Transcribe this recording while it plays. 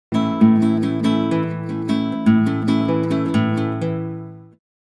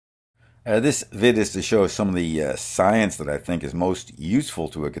This vid is to show some of the science that I think is most useful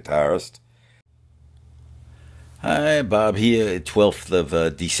to a guitarist. Hi, Bob here, 12th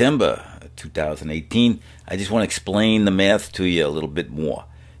of December 2018. I just want to explain the math to you a little bit more.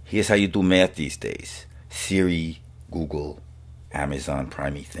 Here's how you do math these days. Siri, Google, Amazon,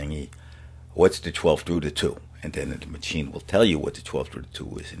 Primey thingy. What's the 12th root of 2? And then the machine will tell you what the 12th root of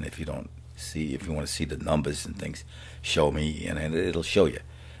 2 is. And if you want to see the numbers and things, show me, and it'll show you.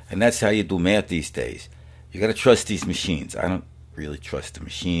 And that's how you do math these days. You got to trust these machines. I don't really trust the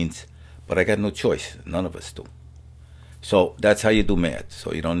machines, but I got no choice. None of us do. So that's how you do math.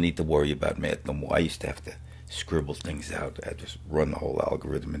 So you don't need to worry about math no more. I used to have to scribble things out. I just run the whole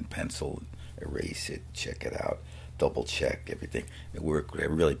algorithm in pencil, erase it, check it out, double check everything. It worked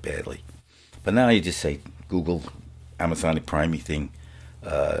really badly. But now you just say Google, Amazon, the Primey thing,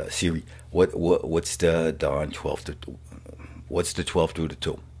 Siri, what's the darn 12th? What's the 12th root of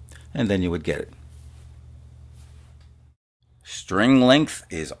 2? And then you would get it. String length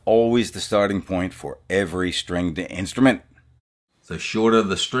is always the starting point for every stringed instrument. The shorter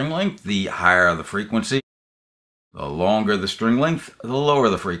the string length, the higher the frequency. The longer the string length, the lower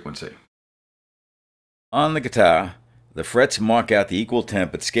the frequency. On the guitar, the frets mark out the equal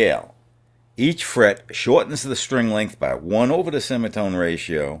tempered scale. Each fret shortens the string length by 1 over the semitone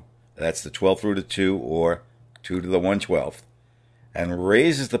ratio, that's the 12th root of 2 or 2 to the 1/12th, and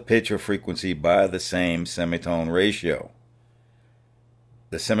raises the pitch or frequency by the same semitone ratio.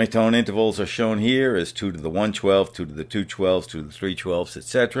 The semitone intervals are shown here as 2 to the 1/12, 2 to the 2/12, 2 to the 3/12,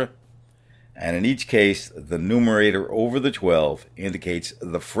 etc. And in each case, the numerator over the 12 indicates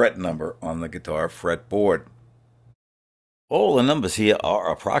the fret number on the guitar fretboard. All the numbers here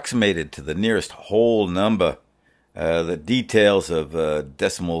are approximated to the nearest whole number. The details of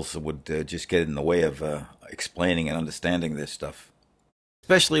decimals would just get in the way of explaining and understanding this stuff.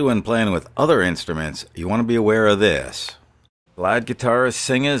 Especially when playing with other instruments, you want to be aware of this. Slide guitarists,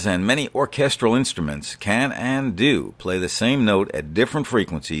 singers, and many orchestral instruments can and do play the same note at different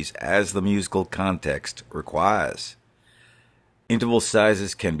frequencies as the musical context requires. Interval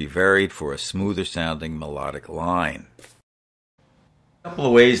sizes can be varied for a smoother sounding melodic line. A couple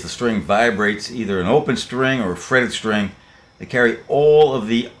of ways the string vibrates, either an open string or a fretted string. They carry all of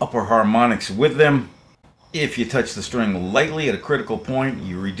the upper harmonics with them. If you touch the string lightly at a critical point,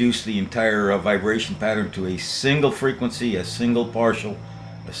 you reduce the entire vibration pattern to a single frequency, a single partial,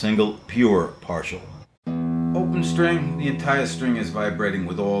 a single pure partial. Open string, the entire string is vibrating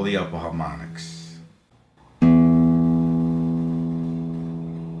with all the upper harmonics.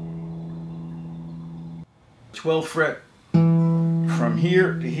 12th fret, from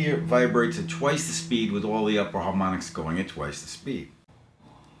here to here, vibrates at twice the speed with all the upper harmonics going at twice the speed.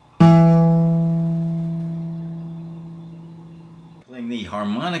 Playing the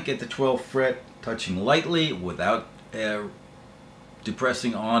harmonic at the 12th fret, touching lightly without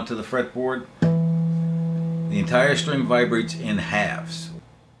depressing onto the fretboard, the entire string vibrates in halves.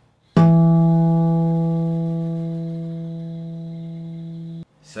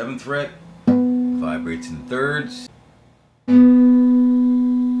 7th fret vibrates in thirds.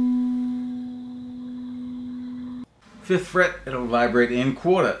 5th fret, it'll vibrate in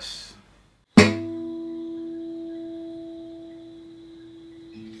quarters.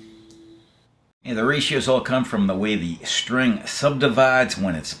 And the ratios all come from the way the string subdivides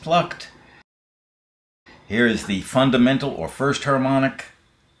when it's plucked. Here is the fundamental or first harmonic.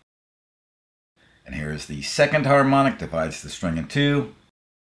 And here is the second harmonic, divides the string in 2.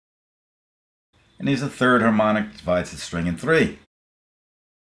 And here's the third harmonic, divides the string in 3.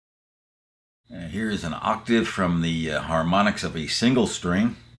 And here is an octave from the harmonics of a single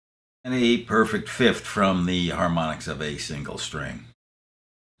string, and a perfect fifth from the harmonics of a single string.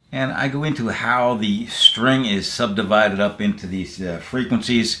 And I go into how the string is subdivided up into these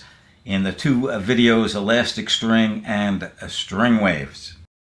frequencies in the 2 videos, Elastic String and String Waves.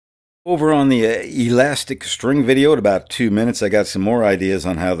 Over on the elastic string video at about 2 minutes, I got some more ideas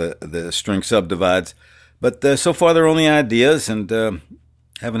on how the string subdivides. But so far they're only ideas, and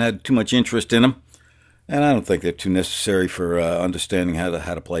haven't had too much interest in them. And I don't think they're too necessary for understanding how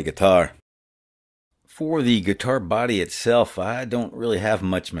to play guitar. For the guitar body itself, I don't really have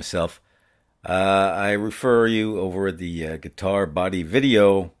much myself. I refer you over at the guitar body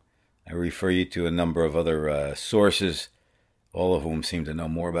video. I refer you to a number of other sources, all of whom seem to know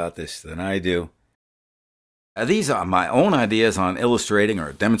more about this than I do. These are my own ideas on illustrating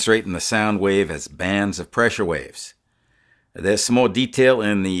or demonstrating the sound wave as bands of pressure waves. There's some more detail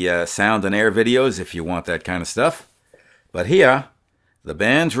in the sound and air videos if you want that kind of stuff. But here, the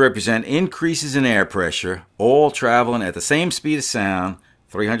bands represent increases in air pressure, all traveling at the same speed of sound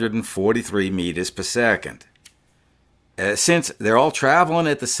 343 meters per second. Since they're all traveling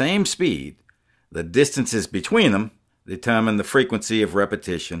at the same speed, the distances between them determine the frequency of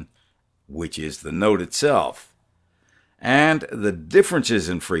repetition, which is the note itself. And the differences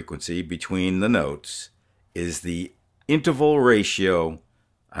in frequency between the notes is the interval ratio,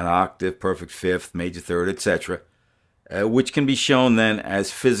 an octave, perfect fifth, major third, etc., which can be shown then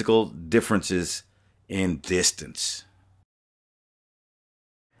as physical differences in distance.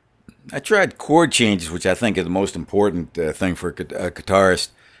 I tried chord changes, which I think is the most important thing for a guitarist,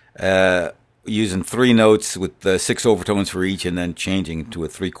 using 3 notes with 6 overtones for each and then changing to a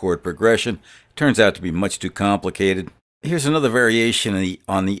 3-chord progression. It turns out to be much too complicated. Here's another variation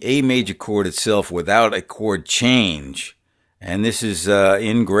on the A major chord itself without a chord change. And this is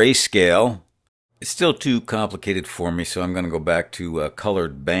in grayscale. It's still too complicated for me, so I'm going to go back to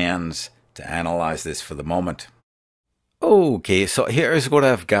colored bands to analyze this for the moment. Okay, so here's what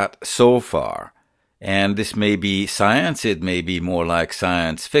I've got so far. And this may be science, it may be more like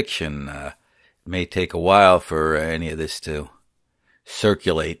science fiction. It may take a while for any of this to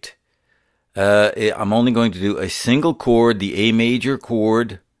circulate. I'm only going to do a single chord, the A major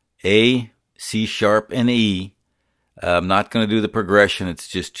chord, A, C sharp, and E. I'm not going to do the progression, it's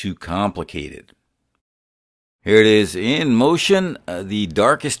just too complicated. Here it is in motion. The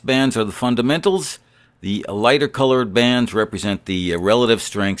darkest bands are the fundamentals. The lighter colored bands represent the relative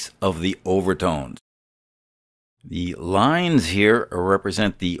strengths of the overtones. The lines here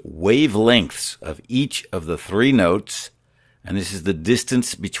represent the wavelengths of each of the 3 notes, and this is the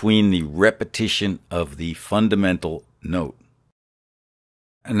distance between the repetition of the fundamental note.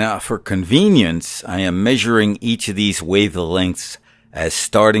 Now, for convenience, I am measuring each of these wavelengths as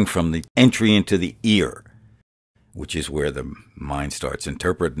starting from the entry into the ear, which is where the mind starts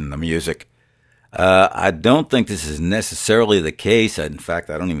interpreting the music. I don't think this is necessarily the case. In fact,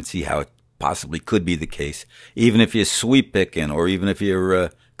 I don't even see how it possibly could be the case. Even if you're sweep picking or even if you're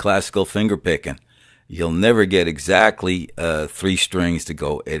classical finger picking, you'll never get exactly 3 strings to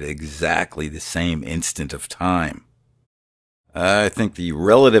go at exactly the same instant of time. I think the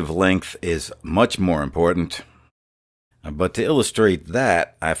relative length is much more important. But to illustrate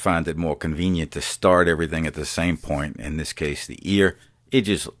that, I find it more convenient to start everything at the same point, in this case the ear. It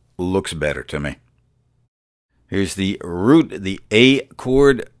just looks better to me. Here's the root, the A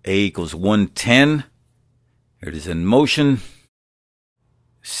chord, A equals 110. Here it is in motion.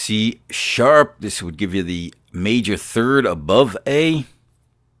 C sharp, this would give you the major third above A.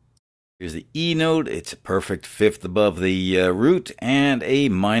 Here's the E note, it's a perfect fifth above the root, and a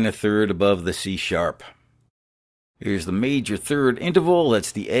minor third above the C sharp. Here's the major third interval,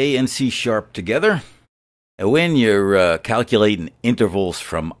 that's the A and C sharp together. And when you're calculating intervals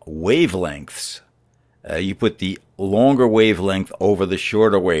from wavelengths, you put the longer wavelength over the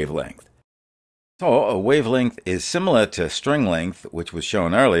shorter wavelength. So a wavelength is similar to string length, which was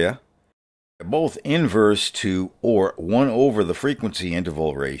shown earlier. They're both inverse to or 1 over the frequency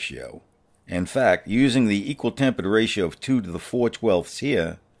interval ratio. In fact, using the equal tempered ratio of 2 to the 4/12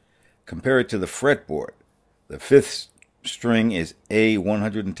 here, compare it to the fretboard. The 5th string is A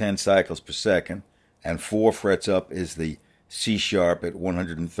 110 cycles per second, and 4 frets up is the C sharp at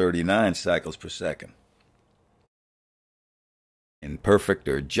 139 cycles per second. In perfect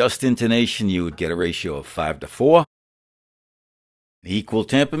or just intonation, you would get a ratio of 5 to 4. Equal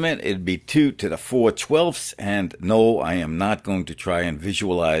temperament, it'd be 2 to the 4/12, and no, I am not going to try and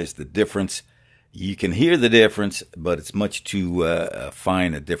visualize the difference. You can hear the difference, but it's much too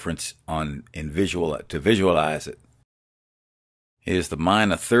fine a difference to visualize it. Here's the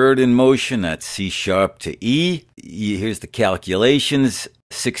minor third in motion, that's C sharp to E. Here's the calculations,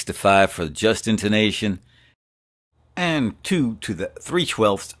 6 to 5 for just intonation, and 2 to the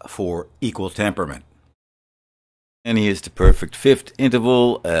 3/12 for equal temperament. And here's the perfect fifth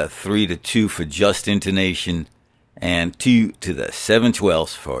interval, 3 to 2 for just intonation, and 2 to the 7/12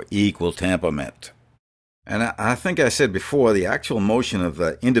 for equal temperament. And I think I said before, the actual motion of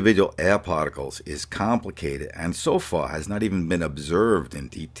individual air particles is complicated and so far has not even been observed in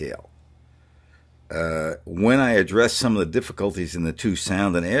detail. When I addressed some of the difficulties in the 2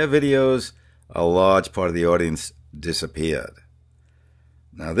 sound and air videos, a large part of the audience disappeared.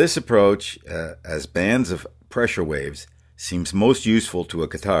 Now this approach, as bands of pressure waves, seems most useful to a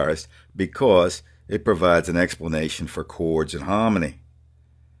guitarist because it provides an explanation for chords and harmony.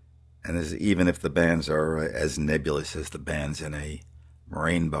 And this is even if the bands are as nebulous as the bands in a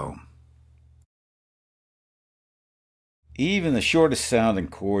rainbow. Even the shortest sounding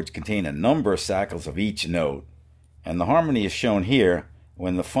chords contain a number of cycles of each note, and the harmony is shown here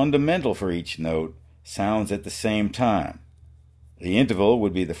when the fundamental for each note sounds at the same time. The interval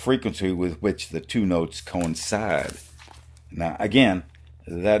would be the frequency with which the two notes coincide. Now, again,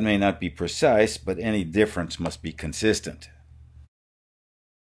 that may not be precise, but any difference must be consistent.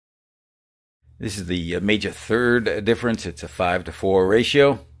 This is the major third difference. It's a 5-to-4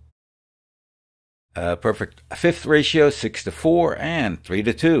 ratio. Perfect fifth ratio, 6-to-4, and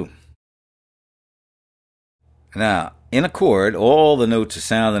 3-to-2. Now, in a chord, all the notes are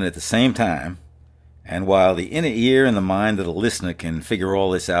sounding at the same time, and while the inner ear and the mind of the listener can figure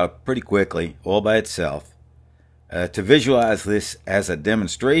all this out pretty quickly, all by itself, to visualize this as a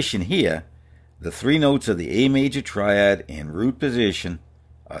demonstration here, the three notes of the A major triad in root position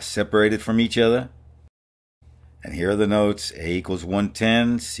are separated from each other. And here are the notes: A equals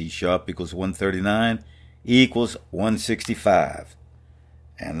 110, C sharp equals 139, E equals 165.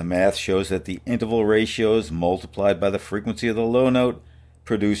 And the math shows that the interval ratios multiplied by the frequency of the low note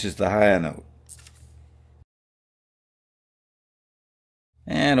produces the higher note.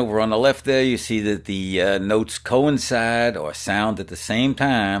 And over on the left there, you see that the notes coincide or sound at the same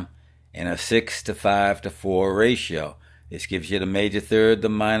time in a 6-to-5-to-4 ratio. This gives you the major third, the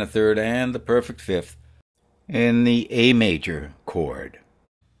minor third, and the perfect fifth in the A major chord.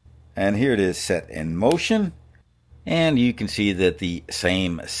 And here it is set in motion. And you can see that the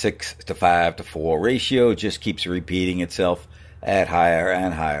same 6-to-5-to-4 ratio just keeps repeating itself at higher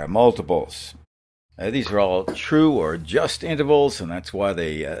and higher multiples. These are all true or just intervals, and that's why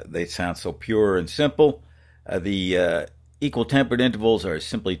they sound so pure and simple. The equal tempered intervals are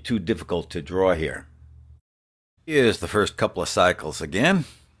simply too difficult to draw here. Here's the first couple of cycles again.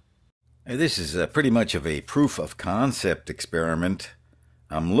 This is pretty much of a proof of concept experiment.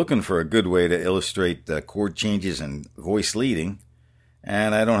 I'm looking for a good way to illustrate chord changes and voice leading,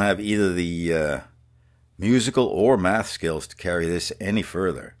 and I don't have either the musical or math skills to carry this any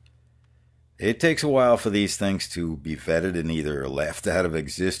further. It takes a while for these things to be vetted and either laughed out of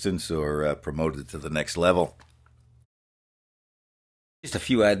existence or promoted to the next level. Just a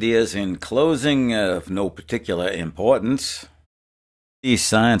few ideas in closing of no particular importance. These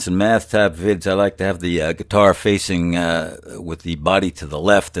science and math type vids, I like to have the guitar facing with the body to the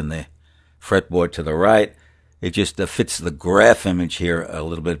left and the fretboard to the right. It just fits the graph image here a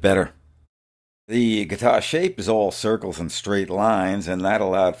little bit better. The guitar shape is all circles and straight lines, and that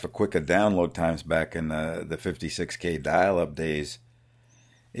allowed for quicker download times back in the 56K dial-up days.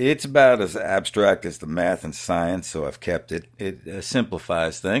 It's about as abstract as the math and science, so I've kept it. It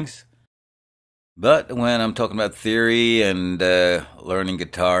simplifies things. But when I'm talking about theory and learning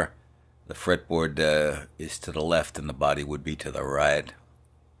guitar, the fretboard is to the left and the body would be to the right.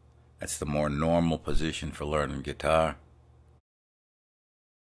 That's the more normal position for learning guitar.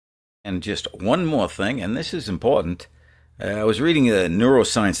 And just one more thing, and this is important. I was reading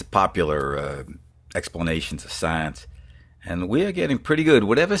Neuroscience Popular Explanations of Science, and we are getting pretty good.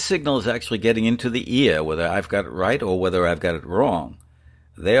 Whatever signal is actually getting into the ear, whether I've got it right or whether I've got it wrong,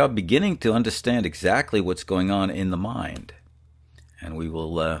 they are beginning to understand exactly what's going on in the mind. And we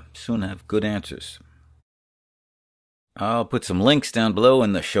will soon have good answers. I'll put some links down below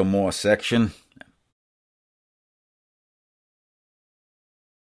in the Show More section.